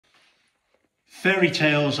Fairy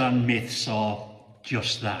tales and myths are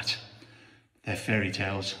just that. They're fairy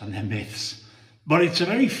tales and they're myths. But it's a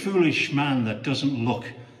very foolish man that doesn't look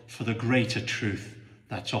for the greater truth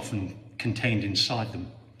that's often contained inside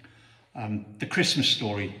them. The Christmas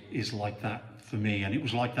story is like that for me, and it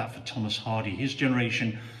was like that for Thomas Hardy. His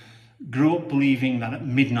generation grew up believing that at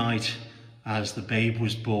midnight, as the babe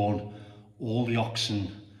was born, all the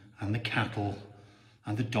oxen and the cattle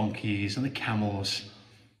and the donkeys and the camels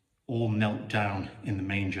all knelt down in the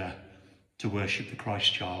manger to worship the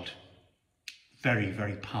Christ child. Very,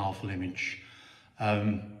 very powerful image.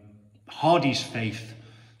 Hardy's faith,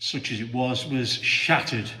 such as it was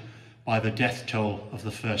shattered by the death toll of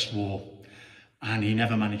the First War, and he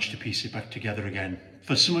never managed to piece it back together again.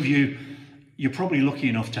 For some of you, you're probably lucky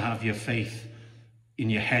enough to have your faith in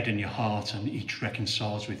your head and your heart, and each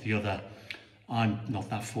reconciles with the other. I'm not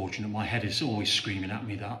that fortunate. My head is always screaming at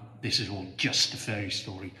me that this is all just a fairy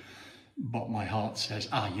story. But my heart says,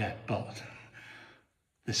 yeah, but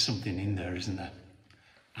there's something in there, isn't there?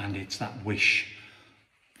 And it's that wish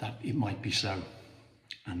that it might be so.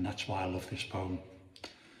 And that's why I love this poem.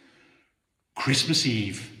 Christmas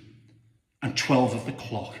Eve and 12 of the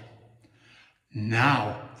clock.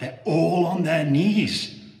 Now they're all on their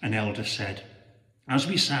knees, an elder said, as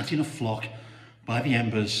we sat in a flock by the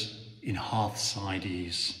embers in hearthside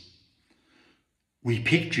ease. We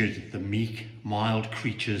pictured the meek, mild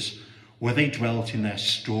creatures where they dwelt in their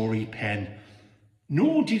story pen,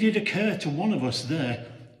 nor did it occur to one of us there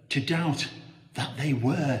to doubt that they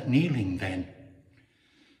were kneeling then.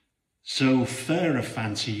 So fair a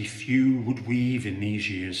fancy few would weave in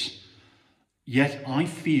these years, yet I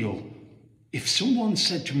feel if someone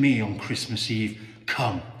said to me on Christmas Eve,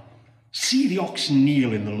 come, see the oxen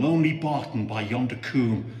kneel in the lonely barton by yonder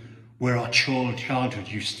coombe where our childhood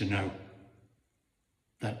used to know,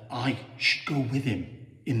 that I should go with him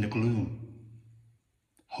in the gloom,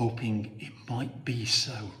 hoping it might be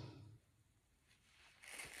so.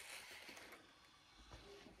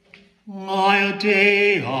 A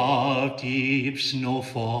day of deep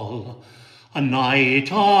snowfall, a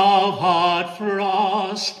night of hard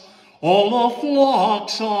frost, all the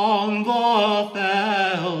flocks on the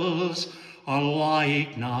fells are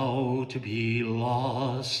like now to be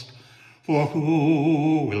lost. For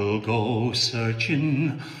who will go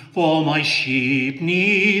searching for my sheep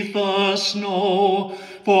 'neath the snow?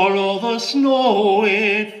 For all the snow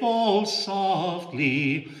it falls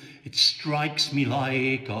softly, it strikes me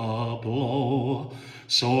like a blow.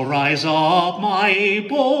 So rise up, my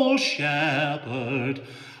bold shepherd,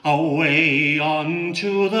 away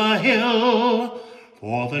unto the hill,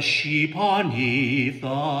 for the sheep are 'neath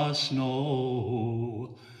the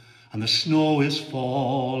snow, and the snow is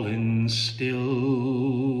falling still.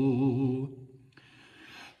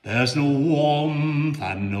 There's no warmth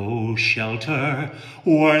and no shelter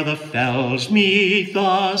where the fells meet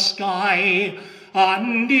the sky,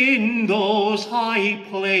 and in those high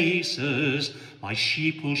places my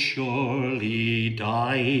sheep will surely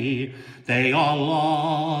die. They are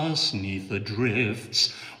lost 'neath the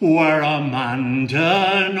drifts where a man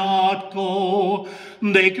dare not go.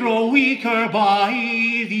 They grow weaker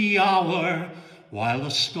by the hour while the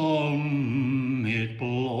storm it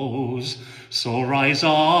blows. So rise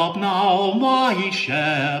up now, my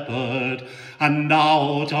shepherd, and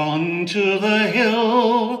out unto the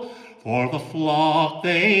hill, for the flock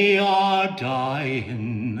they are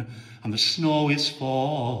dying, and the snow is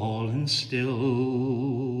falling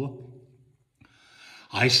still.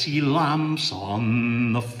 I see lamps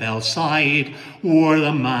on the fell side where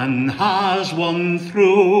the man has won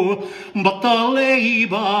through, but the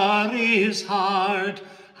labour is hard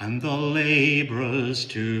and the labourers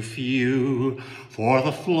too few. For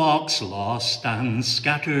the flock's lost and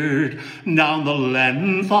scattered down the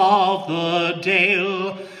length of the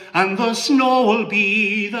dale, and the snow will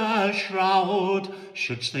be the shroud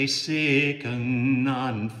shouldst they sicken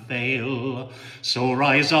and fail. So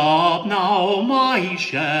rise up now, my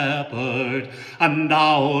shepherd, and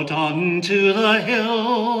out unto the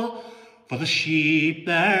hill, for the sheep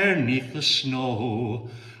they're 'neath the snow,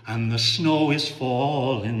 and the snow is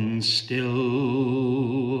falling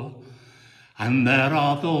still. And there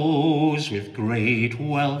are those with great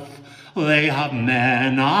wealth, they have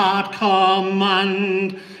men at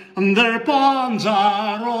command, and their barns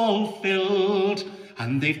are all filled,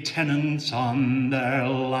 and they've tenants on their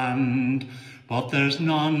land. But there's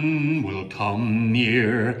none will come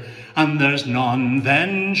near, and there's none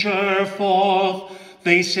venture forth.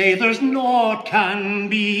 They say there's naught can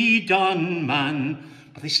be done, man,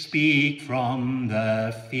 but they speak from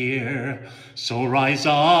their fear. So rise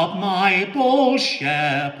up, my bold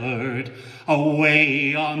shepherd,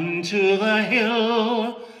 away unto the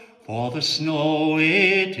hill, for the snow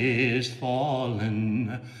it is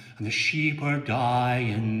fallen, and the sheep are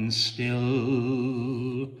dying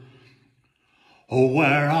still. Oh,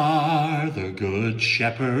 where are the good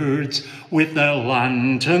shepherds with their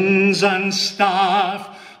lanterns and staff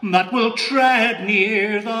that will tread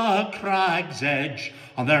near the crag's edge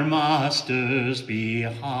on their master's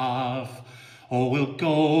behalf? Oh, we'll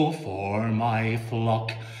go for my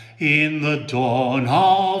flock in the dawn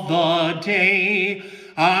of the day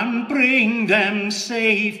and bring them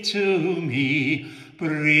safe to me,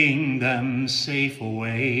 bring them safe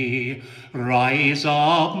away. Rise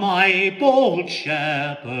up, my bold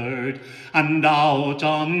shepherd, and out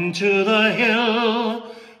unto the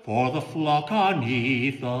hill, for the flock are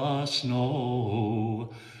 'neath the snow,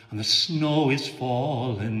 and the snow is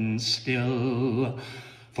fallen still.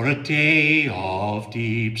 For a day of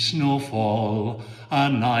deep snowfall, a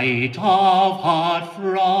night of hard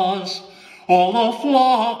frost, all the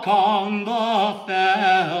flock on the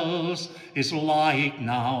fells is like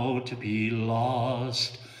now to be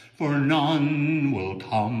lost. For none will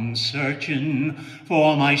come searching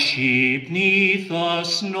for my sheep 'neath the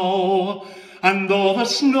snow, and though the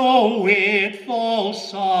snow it falls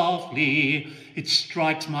softly, it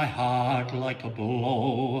strikes my heart like a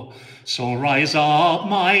blow. So rise up,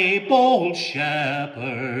 my bold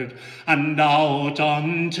shepherd, and out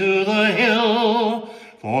unto the hill,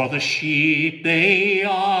 for the sheep they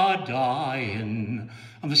are dying,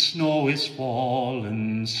 and the snow is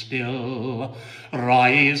fallen still.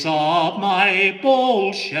 Rise up, my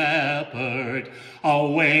bold shepherd,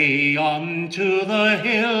 away unto the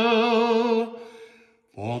hill,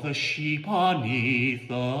 for the sheep are 'neath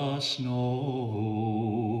the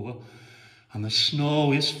snow, and the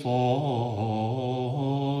snow is fallen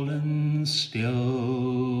still.